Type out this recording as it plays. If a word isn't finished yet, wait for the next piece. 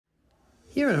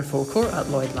Here in our forecourt at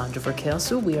Lloyd Land Rover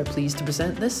Kelso, we are pleased to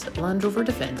present this Land Rover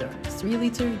Defender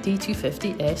 3-litre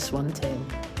D250 S 110,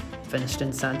 finished in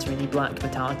Santorini black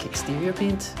metallic exterior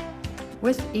paint,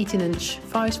 with 18-inch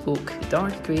 5-spoke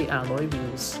dark grey alloy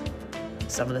wheels.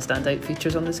 Some of the standout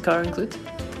features on this car include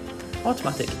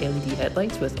automatic LED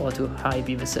headlights with auto high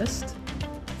beam assist,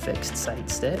 fixed side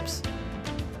steps,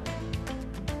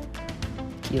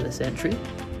 keyless entry,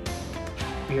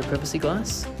 rear privacy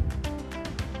glass,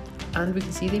 and we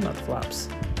can see the mud flaps.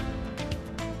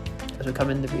 As we come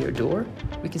in the rear door,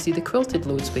 we can see the quilted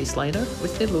Loadspace liner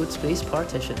with the Loadspace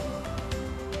partition.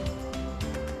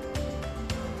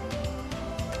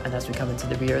 And as we come into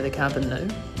the rear of the cabin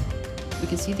now, we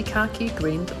can see the khaki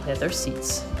grained leather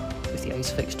seats with the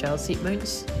ISOFIX child seat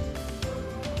mounts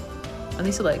and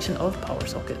the selection of power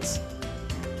sockets.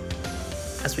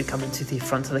 As we come into the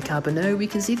front of the cabin now, we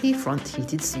can see the front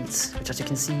heated seats, which as you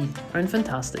can see are in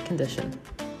fantastic condition.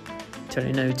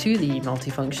 Turning now to the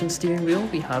multifunction steering wheel,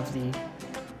 we have the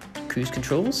cruise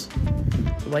controls,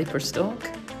 the wiper stalk,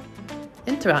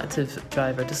 interactive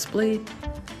driver display,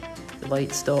 the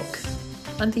light stalk,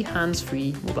 and the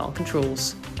hands-free mobile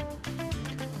controls.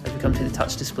 As we come to the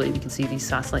touch display, we can see the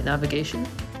satellite navigation,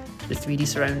 the 3D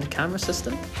surround camera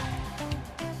system,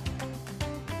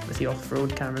 with the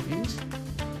off-road camera views,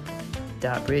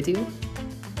 DAB radio,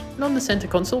 and on the centre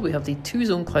console we have the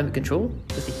 2-zone climate control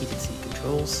with the heated seat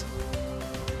controls.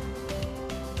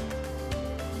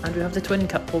 And we have the twin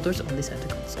cup holders on the centre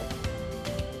console.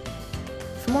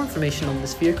 For more information on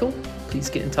this vehicle, please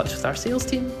get in touch with our sales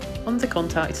team on the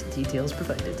contact details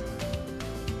provided.